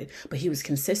started, but he was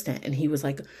consistent and he was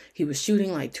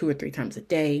shooting like 2 or 3 times a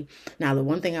day. Now, the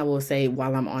one thing I will say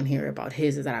while I'm on here about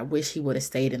his is that I wish he would have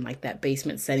stayed in like that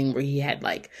basement setting where he had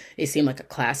like, it seemed like a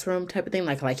classroom type of thing.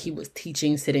 Like he was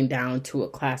teaching, sitting down to a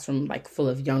classroom, like full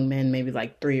of young men, maybe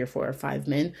like 3 or 4 or 5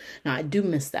 men. Now I do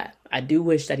miss that. I do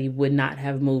wish that he would not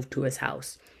have moved to his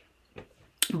house.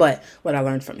 But what I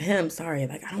learned from him, sorry,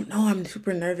 like, I don't know, I'm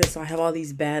super nervous. So I have all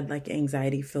these bad, like,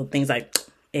 anxiety-filled things, like,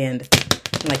 and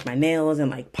like my nails and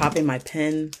like popping my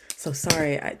pen. So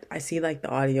sorry, I see like the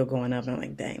audio going up and I'm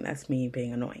like, dang, that's me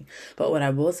being annoying. But what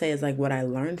I will say is like, what I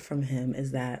learned from him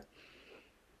is that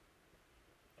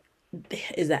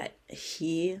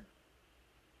he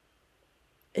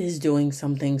is doing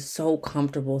something so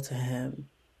comfortable to him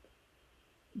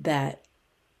that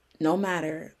no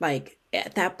matter, like,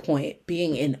 at that point,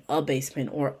 being in a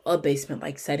basement or a basement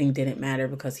like setting didn't matter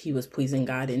because he was pleasing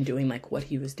God and doing like what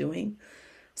he was doing.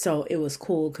 So it was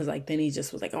cool because like then he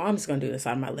just was like, oh, I'm just gonna do this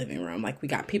out of my living room. Like we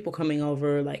got people coming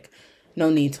over, like no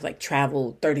need to like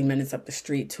travel 30 minutes up the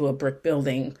street to a brick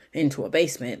building into a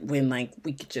basement when like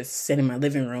we could just sit in my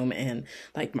living room and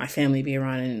like my family be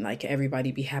around and like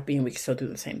everybody be happy and we could still do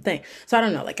the same thing. So I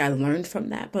don't know, like I learned from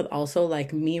that, but also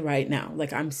like me right now,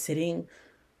 like I'm sitting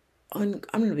on,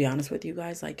 I'm gonna be honest with you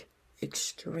guys, like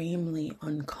extremely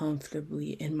uncomfortably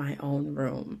in my own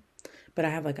room. But I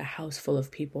have like a house full of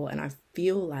people and I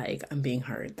feel like I'm being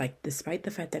heard. Like despite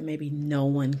the fact that maybe no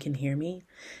one can hear me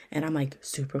and I'm like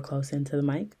super close into the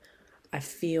mic, I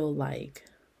feel like,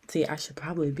 see, I should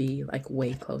probably be like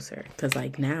way closer. Cause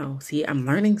like now, see, I'm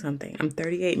learning something. I'm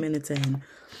 38 minutes in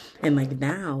and like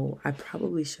now I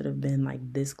probably should have been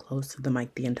like this close to the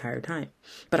mic the entire time.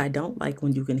 But I don't like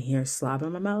when you can hear slob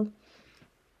in my mouth.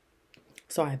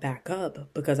 So I back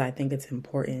up because I think it's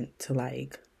important to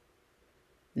like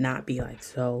not be like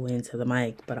so into the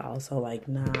mic, but also like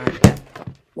not,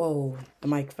 whoa, the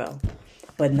mic fell,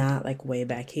 but not like way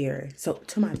back here. So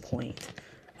to my point,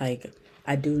 like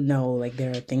I do know like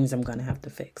there are things I'm gonna have to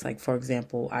fix. Like for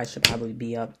example, I should probably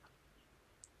be up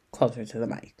closer to the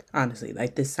mic, honestly.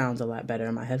 Like, this sounds a lot better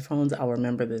in my headphones. I'll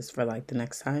remember this for like the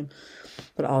next time.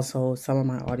 But also, some of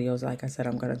my audios, like I said,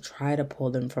 I'm going to try to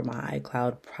pull them from my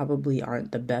iCloud, probably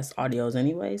aren't the best audios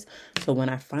anyways. So when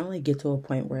I finally get to a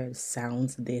point where it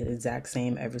sounds the exact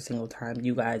same every single time,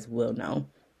 you guys will know.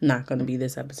 Not going to be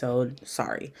this episode,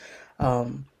 sorry.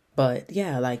 But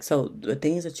yeah, like, so the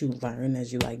things that you learn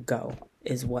as you like go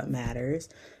is what matters.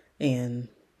 And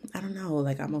I don't know,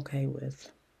 like, I'm okay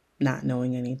with not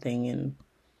knowing anything and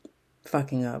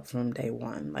fucking up from day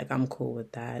one. Like, I'm cool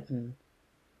with that. And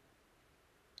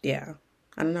yeah,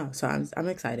 I don't know. So I'm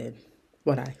excited.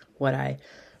 What I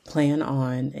plan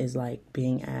on is like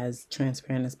being as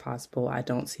transparent as possible. I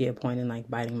don't see a point in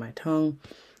like biting my tongue.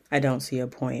 I don't see a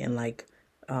point in like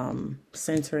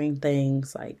censoring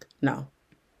things. Like, no,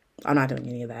 I'm not doing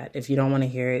any of that. If you don't want to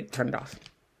hear it, turn it off.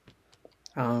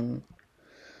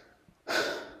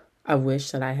 I wish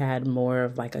that I had more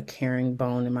of like a caring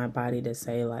bone in my body to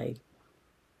say like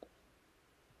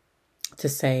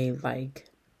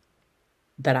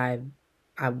that I'm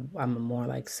a more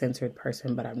like censored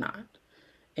person, but I'm not.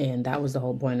 And that was the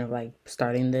whole point of like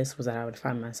starting this, was that I would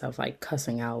find myself like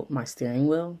cussing out my steering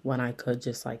wheel when I could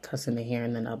just like cuss into here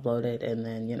and then upload it, and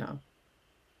then, you know,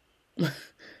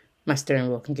 my steering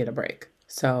wheel can get a break.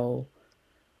 So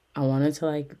I wanted to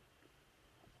like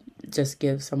just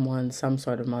give someone some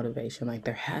sort of motivation. Like,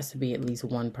 there has to be at least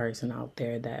one person out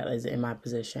there that is in my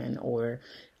position or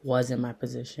was in my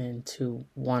position to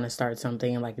want to start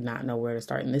something and like not know where to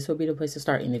start. And this would be the place to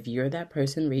start. And if you're that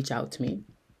person, reach out to me.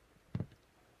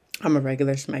 I'm a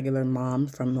regular schmegular mom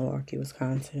from Milwaukee,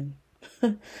 Wisconsin.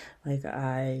 Like,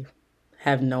 I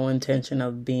have no intention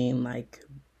of being like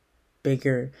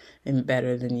bigger and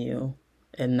better than you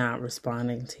and not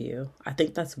responding to you. I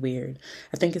think that's weird.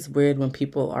 I think it's weird when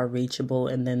people are reachable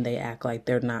and then they act like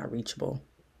they're not reachable.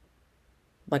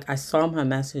 Like, I saw my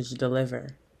message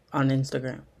deliver on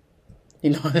Instagram. You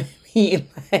know what I mean?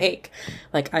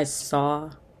 Like I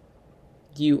saw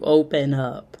you open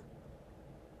up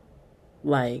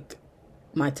like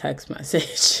my text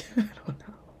message.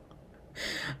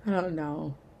 I don't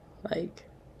know. Like,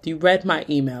 you read my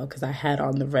email because I had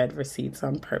on the red receipts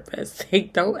on purpose.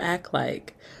 Like, don't act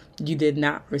like you did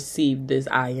not receive this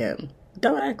IM.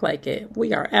 Don't act like it.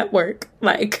 We are at work.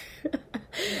 Like,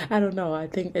 I don't know. I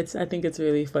think it's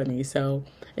really funny. So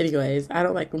anyways, I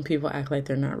don't like when people act like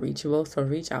they're not reachable. So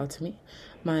reach out to me.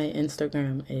 My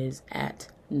Instagram is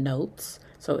 @notes.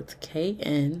 So it's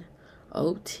KNOTESZ.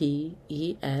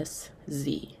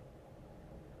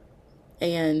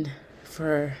 And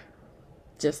for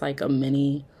just like a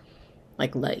mini,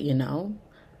 like, let you know,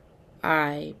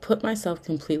 I put myself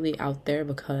completely out there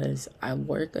because I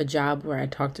work a job where I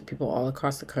talk to people all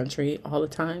across the country all the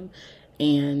time.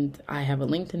 And I have a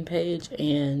LinkedIn page,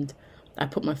 and I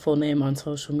put my full name on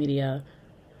social media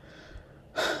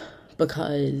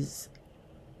because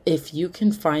if you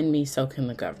can find me, so can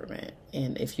the government.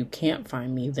 And if you can't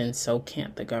find me, then so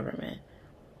can't the government.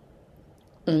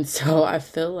 And so I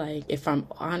feel like if I'm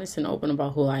honest and open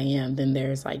about who I am, then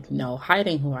there's like no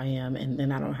hiding who I am. And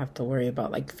then I don't have to worry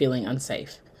about like feeling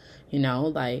unsafe. You know,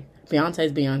 like,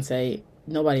 Beyonce's Beyonce.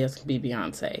 Nobody else can be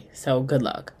Beyonce. So good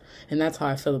luck. And that's how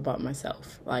I feel about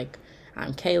myself. Like,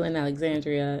 I'm Kaylin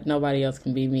Alexandria. Nobody else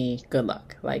can be me. Good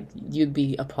luck. Like, you'd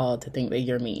be appalled to think that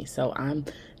you're me. So I'm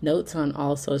Notes on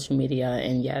all social media.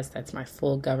 And yes, that's my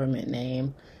full government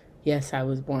name. Yes, I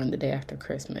was born the day after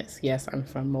Christmas. Yes, I'm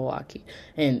from Milwaukee.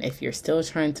 And if you're still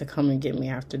trying to come and get me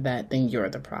after that, then you're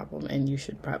the problem. And you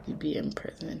should probably be in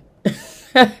prison.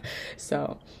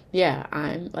 So, yeah,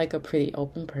 I'm like a pretty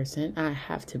open person. I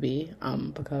have to be,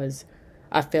 because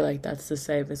I feel like that's the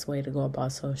safest way to go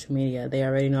about social media. They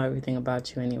already know everything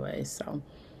about you anyway. So,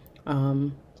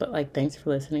 but like, thanks for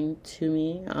listening to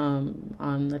me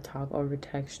on the Talk Over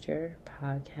Texture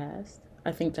podcast.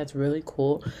 I think that's really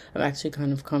cool. I'm actually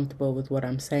kind of comfortable with what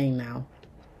I'm saying now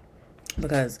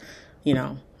because,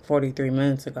 43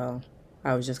 minutes ago,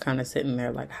 I was just kind of sitting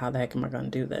there like, how the heck am I going to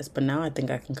do this? But now I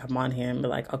think I can come on here and be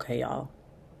like, okay, y'all,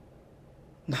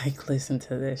 like, listen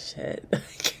to this shit.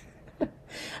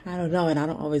 I don't know. And I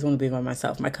don't always want to be by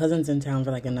myself. My cousin's in town for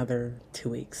like another 2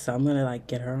 weeks. So I'm going to like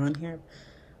get her on here.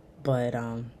 But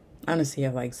I'm going to see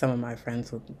if like some of my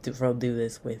friends will do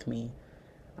this with me.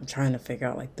 I'm trying to figure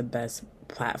out like the best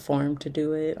platform to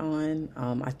do it on.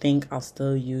 I think I'll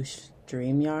still use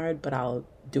StreamYard, but I'll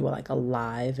do like a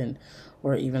live,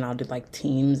 or even I'll do like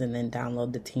Teams and then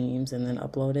download the Teams and then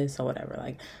upload it. So whatever.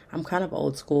 Like, I'm kind of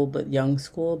old school but young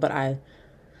school, but I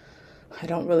I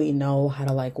don't really know how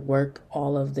to like work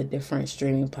all of the different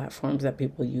streaming platforms that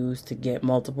people use to get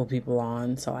multiple people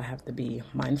on. So I have to be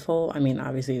mindful. I mean,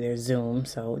 obviously there's Zoom.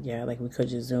 So yeah, like we could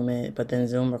just Zoom it, but then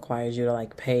Zoom requires you to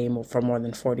like pay for more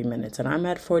than 40 minutes. And I'm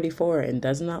at 44 and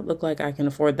does not look like I can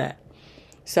afford that.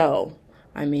 So,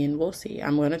 I mean, we'll see.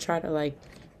 I'm going to try to like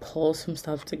pull some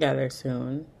stuff together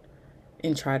soon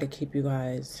and try to keep you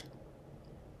guys.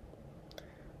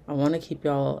 I want to keep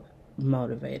y'all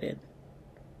motivated.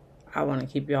 I want to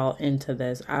keep y'all into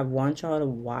this. I want y'all to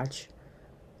watch.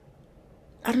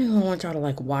 I don't even want y'all to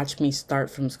like watch me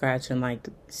start from scratch and like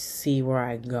see where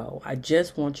I go. I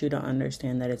just want you to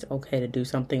understand that it's okay to do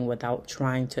something without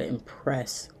trying to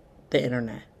impress the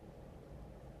internet.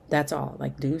 That's all.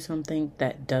 Like, do something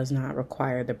that does not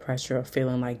require the pressure of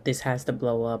feeling like this has to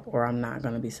blow up or I'm not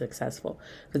going to be successful.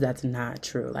 Because that's not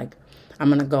true. Like, I'm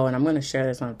going to go and I'm going to share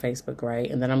this on Facebook, right?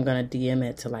 And then I'm going to DM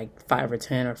it to like 5 or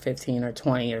 10 or 15 or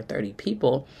 20 or 30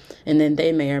 people. And then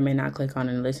they may or may not click on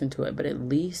it and listen to it. But at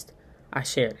least I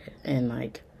shared it. And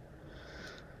like,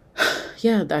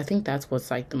 yeah, I think that's what's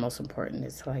like the most important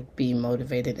is to like be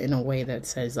motivated in a way that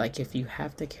says like if you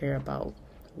have to care about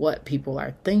what people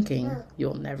are thinking,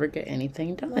 you'll never get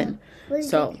anything done.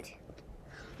 So,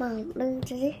 Mom,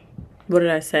 what did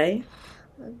I say?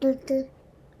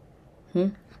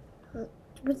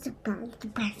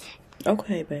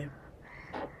 Okay, babe.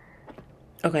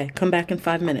 Okay, come back in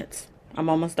 5 minutes. I'm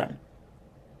almost done.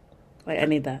 Like, I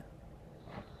need that.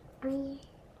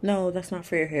 No, that's not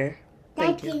for your hair.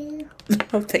 Thank you.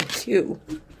 Oh, thank you.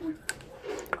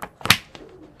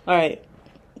 All right,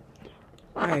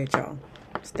 y'all.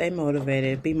 Stay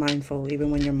motivated. Be mindful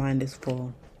even when your mind is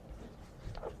full.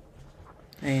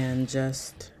 And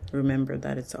just remember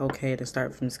that it's okay to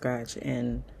start from scratch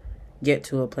and get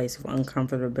to a place of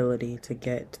uncomfortability to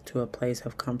get to a place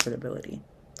of comfortability.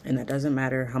 And that doesn't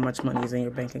matter how much money is in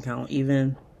your bank account.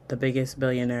 Even the biggest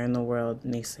billionaire in the world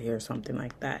needs to hear something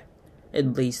like that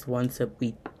at least once a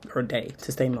week or day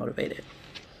to stay motivated.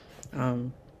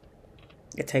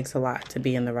 It takes a lot to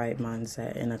be in the right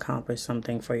mindset and accomplish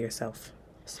something for yourself.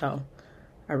 So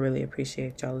I really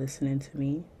appreciate y'all listening to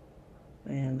me.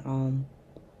 And,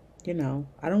 you know,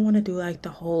 I don't want to do like the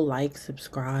whole like,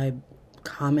 subscribe,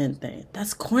 comment thing.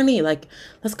 That's corny. Like,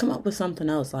 let's come up with something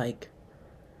else. Like,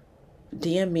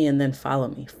 DM me and then follow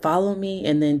me. Follow me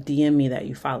and then DM me that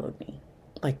you followed me.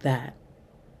 Like that.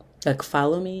 Like,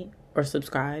 follow me or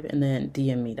subscribe and then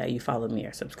DM me that you followed me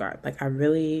or subscribe. Like, I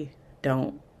really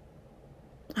don't.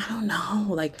 I don't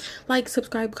know, like,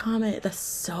 subscribe, comment. That's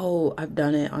so, I've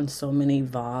done it on so many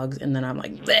vlogs, and then I'm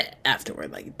like, bleh,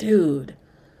 afterward, like, dude,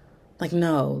 like,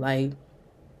 no, like,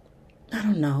 I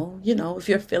don't know, you know, if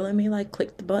you're feeling me, like,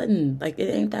 click the button, like, it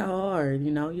ain't that hard,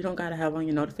 you know, you don't gotta have on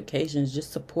your notifications,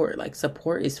 just support, like,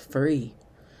 support is free,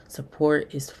 and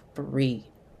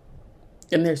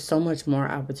there's so much more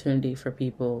opportunity for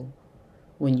people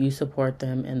when you support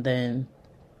them, and then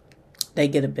they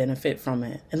get a benefit from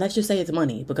it. And let's just say it's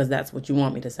money, because that's what you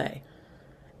want me to say.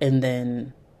 And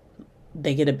then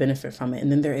they get a benefit from it,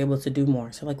 and then they're able to do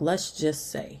more. So, like, let's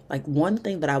just say, like, one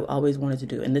thing that I always wanted to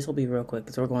do, and this will be real quick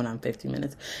because we're going on 50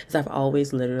 minutes, is I've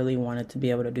always literally wanted to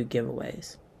be able to do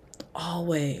giveaways.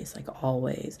 Always.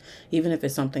 Even if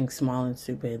it's something small and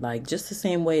stupid. Like, just the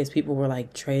same way as people were,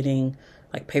 like, trading,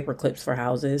 like, paper clips for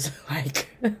houses. Like,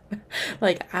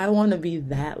 I want to be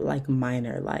that, like,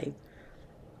 minor, like,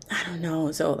 I don't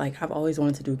know. So, like, I've always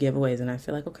wanted to do giveaways, and I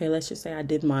feel like, okay, let's just say I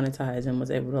did monetize and was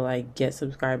able to, like, get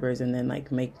subscribers and then, like,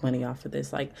 make money off of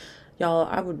this. Like, y'all,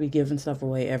 I would be giving stuff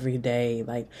away every day.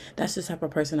 Like, that's the type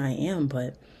of person I am,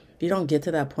 but you don't get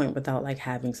to that point without, like,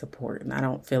 having support. And I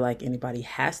don't feel like anybody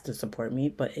has to support me,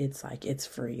 but it's, like, it's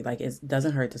free. Like, it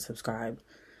doesn't hurt to subscribe.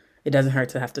 It doesn't hurt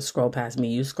to have to scroll past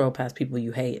me. You scroll past people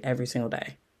you hate every single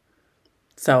day.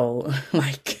 So,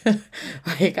 like,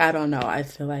 I don't know. I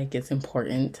feel like it's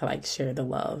important to, like, share the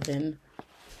love. And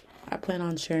I plan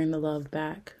on sharing the love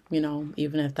back, you know,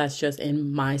 even if that's just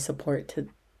in my support to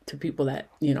people that,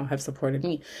 you know, have supported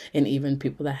me. And even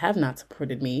people that have not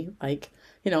supported me, like,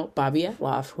 you know, Bobby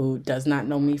Atloff, who does not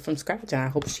know me from scratch. And I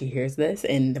hope she hears this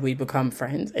and we become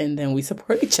friends and then we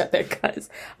support each other, because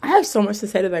I have so much to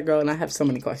say to that girl and I have so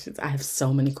many questions.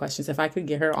 If I could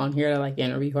get her on here to, like,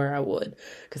 interview her, I would,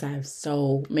 because I have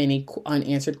so many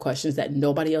unanswered questions that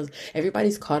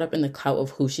everybody's caught up in the clout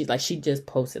of who she's, like, she just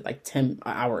posted like an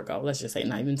hour ago. Let's just say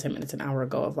not even 10 minutes, an hour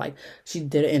ago, of, like, she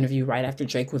did an interview right after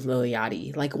Drake with Lil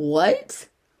Yachty. Like, what?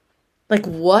 Like,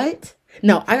 what?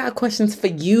 No, I got questions for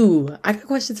you. Lil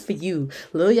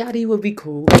Yachty would be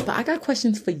cool, but I got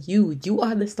questions for you. You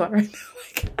are the star right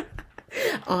now.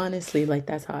 Honestly, like,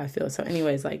 that's how I feel. So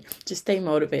anyways, like, just stay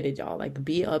motivated, y'all. Like,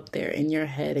 be up there in your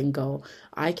head and go,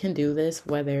 I can do this,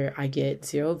 whether I get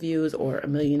 0 views or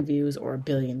 1 million views or 1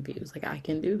 billion views. Like, I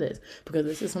can do this because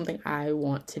this is something I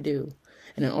want to do.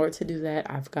 And in order to do that,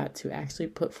 I've got to actually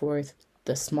put forth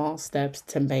the small steps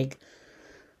to make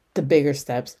the bigger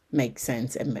steps make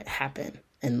sense and happen.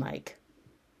 And like,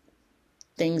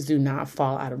 things do not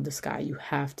fall out of the sky. You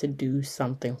have to do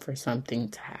something for something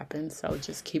to happen. So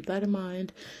just keep that in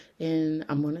mind. And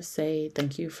I'm going to say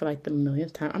thank you for like the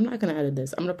millionth time. I'm not going to edit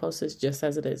this. I'm going to post this just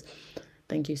as it is.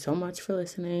 Thank you so much for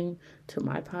listening to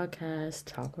my podcast,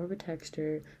 Talk Over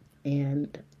Texture.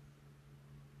 And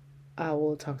I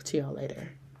will talk to y'all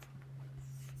later.